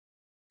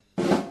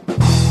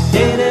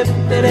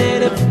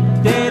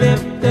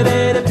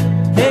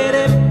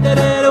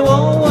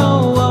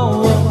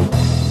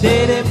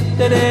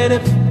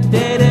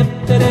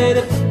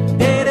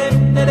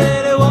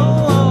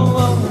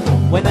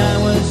When I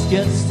was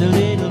just a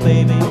little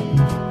baby,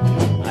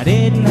 I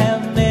didn't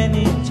have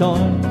many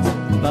toys,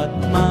 but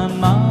my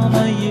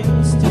mama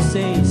used to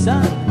say,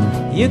 son,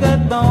 you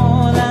got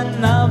more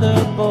than other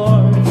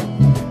boys.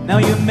 Now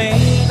you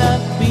may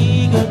not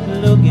be good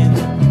looking,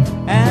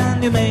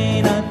 and you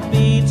may not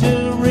be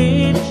too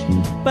rich,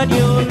 but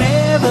you'll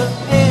never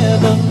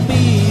ever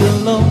be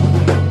alone,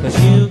 'cause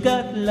you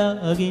got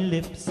lucky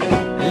lips.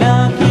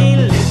 Lucky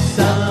lips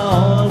are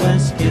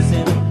always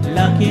kissing,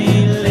 lucky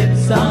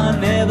lips are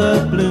never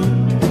blue.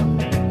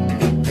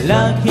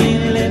 Lucky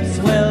lips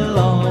will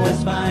always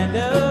find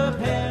a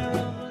pair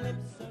of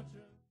lips so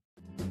true.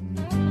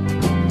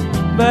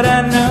 But I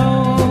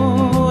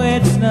know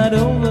it's not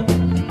over.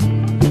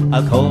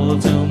 I'll call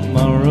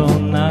tomorrow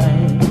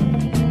night,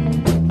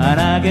 and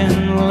I can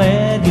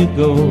let you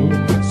go,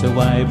 so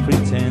I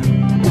pretend.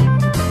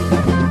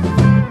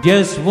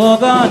 Just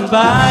walk on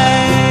by,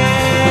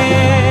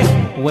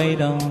 wait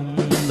on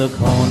the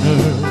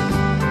corner.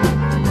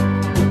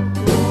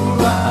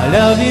 I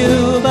love you,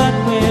 but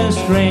we're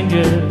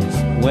strangers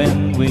when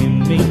we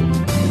meet.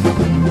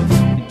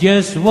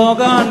 Just walk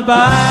on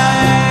by,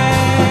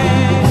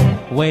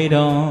 wait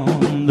on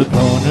the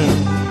corner.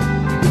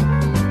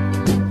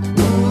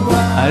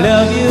 I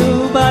love you,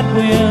 but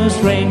we're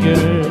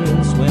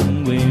strangers when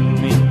we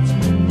meet.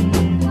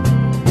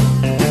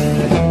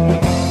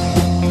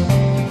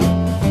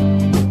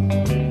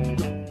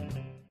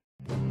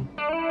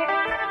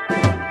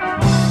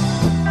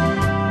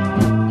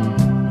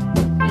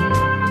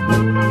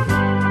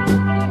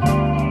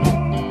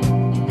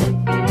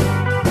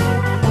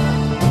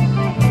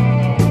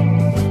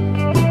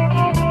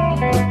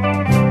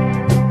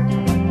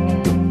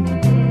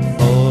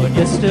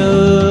 Just a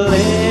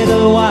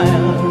little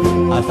while,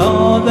 I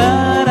thought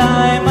that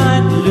I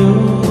might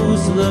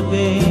lose the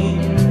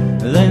game.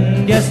 Then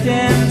just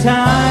in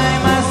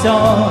time I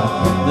saw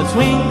the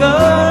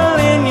twinkle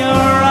in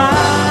your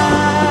eye.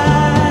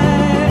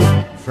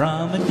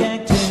 From a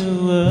jack to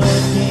a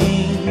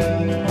king,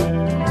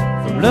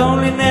 from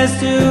loneliness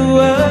to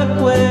a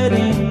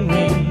wedding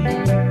ring,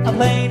 I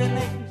played an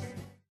ace.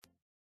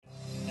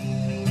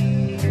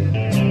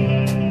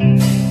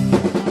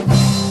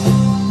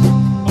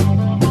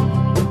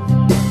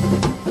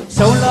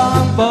 So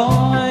long,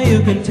 boy, you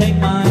can take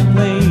my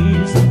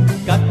place.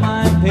 Got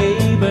my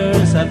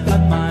papers, I've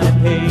got my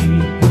pay.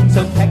 So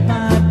pack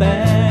my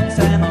bags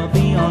and I'll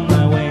be on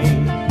my way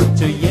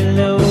to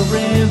Yellow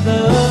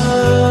River.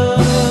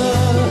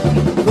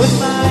 Put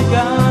my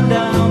gun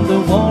down, the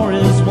war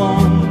is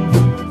won.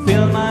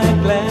 Fill my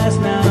glass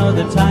now,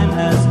 the time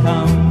has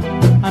come.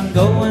 I'm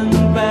going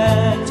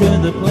back to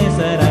the place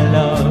that I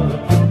love,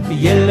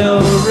 Yellow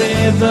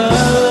River.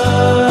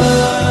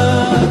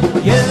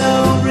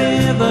 Yellow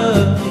River,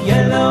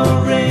 Yellow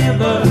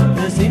River,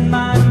 that's in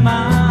my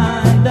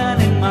mind and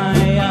in my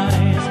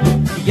eyes.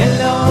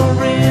 Yellow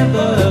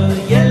River,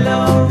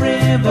 Yellow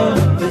River,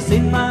 that's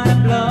in my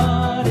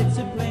blood, it's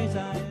a place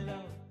I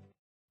love.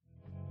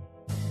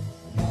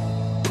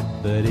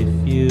 But if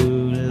you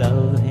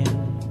love him,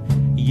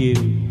 you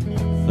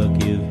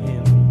forgive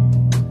him,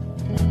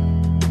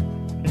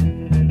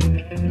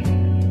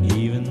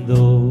 even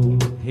though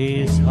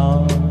he's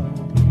hard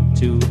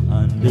to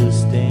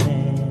understand.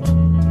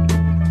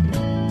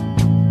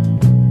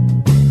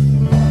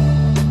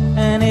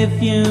 And if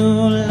you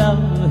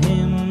love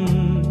him,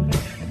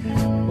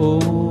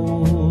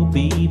 oh,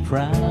 be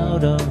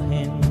proud of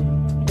him,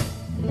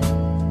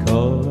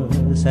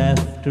 'cause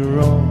after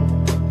all,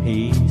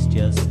 he's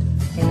just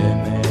a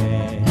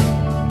man.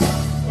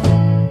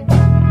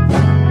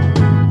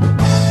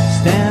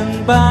 Stand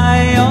by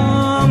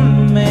your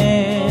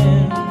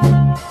man,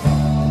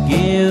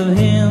 give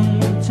him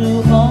 2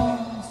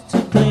 arms to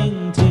cling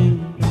to,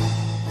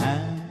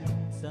 and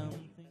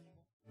something.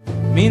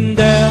 Min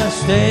dør er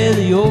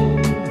stadig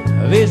åben,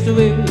 hvis du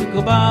vil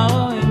gå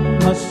bare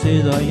ind, og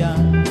sidder jeg.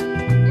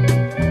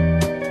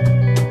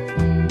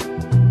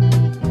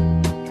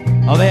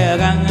 Og hver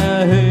gang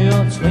jeg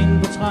hører trin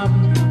på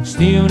trappen,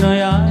 stivner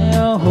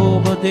jeg og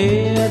håber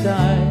det er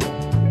dig.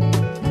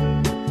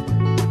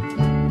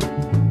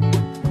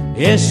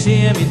 Jeg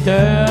ser min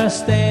dør er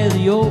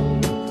stadig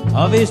åben,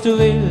 og hvis du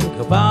vil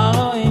gå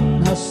bare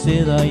ind, og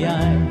sidder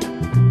jeg.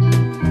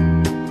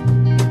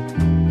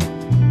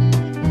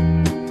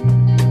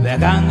 Hver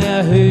gang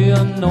jeg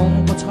hører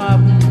nogen på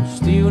trappen,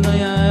 stivner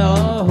jeg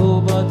og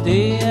håber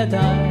det er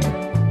dig.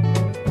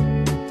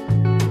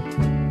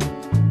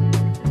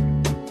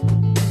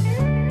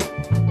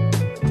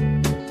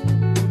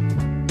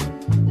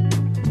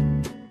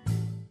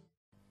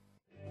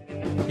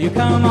 You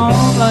come on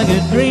like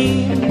a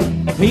dream,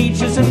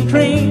 peaches and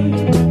cream,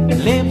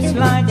 lips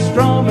like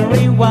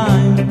strawberry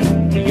wine.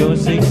 You're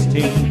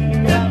 16,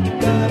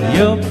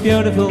 you're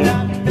beautiful,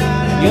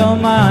 you're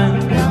mine.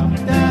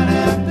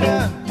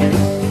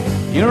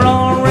 You're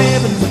all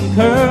ribbons and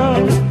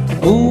curls,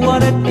 ooh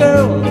what a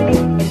girl,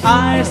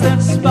 eyes that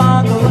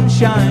sparkle and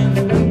shine.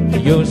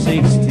 You're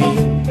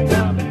 16,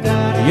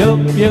 you're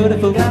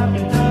beautiful,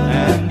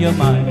 and you're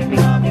mine.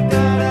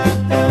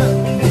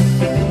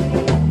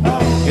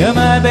 You're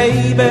my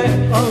baby,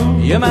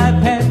 you're my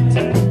pet.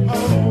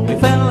 We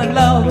fell in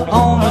love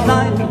on the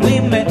night we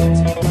met.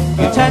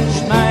 You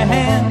touched my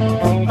hand,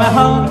 my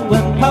heart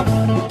went pop.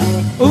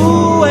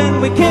 Ooh, when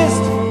we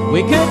kissed,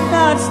 we could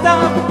not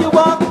stop. You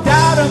walked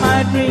out of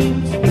my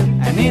dreams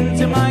and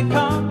into my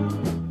car.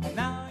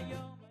 Now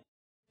you're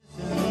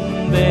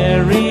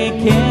very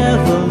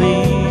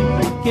carefully.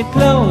 Get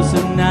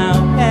closer now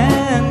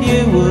and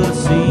you will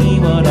see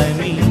what I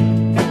mean.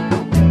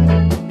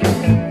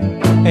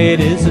 It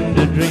isn't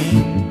a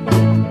dream.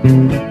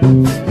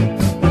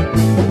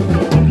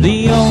 The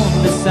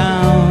only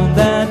sound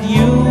that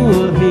you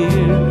will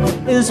hear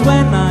is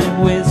when I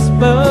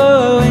whisper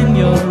in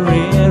your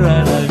ear,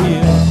 I love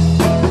you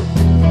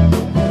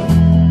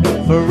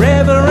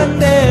forever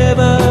and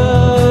ever.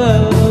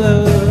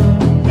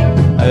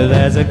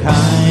 There's a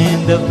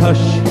kind of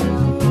hush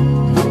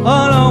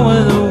all over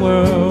the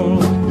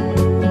world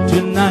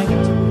tonight.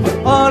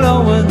 All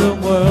over the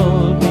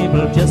world,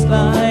 people just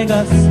like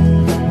us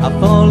are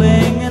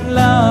falling in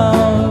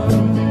love,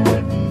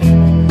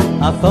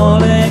 are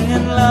falling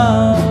in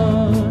love.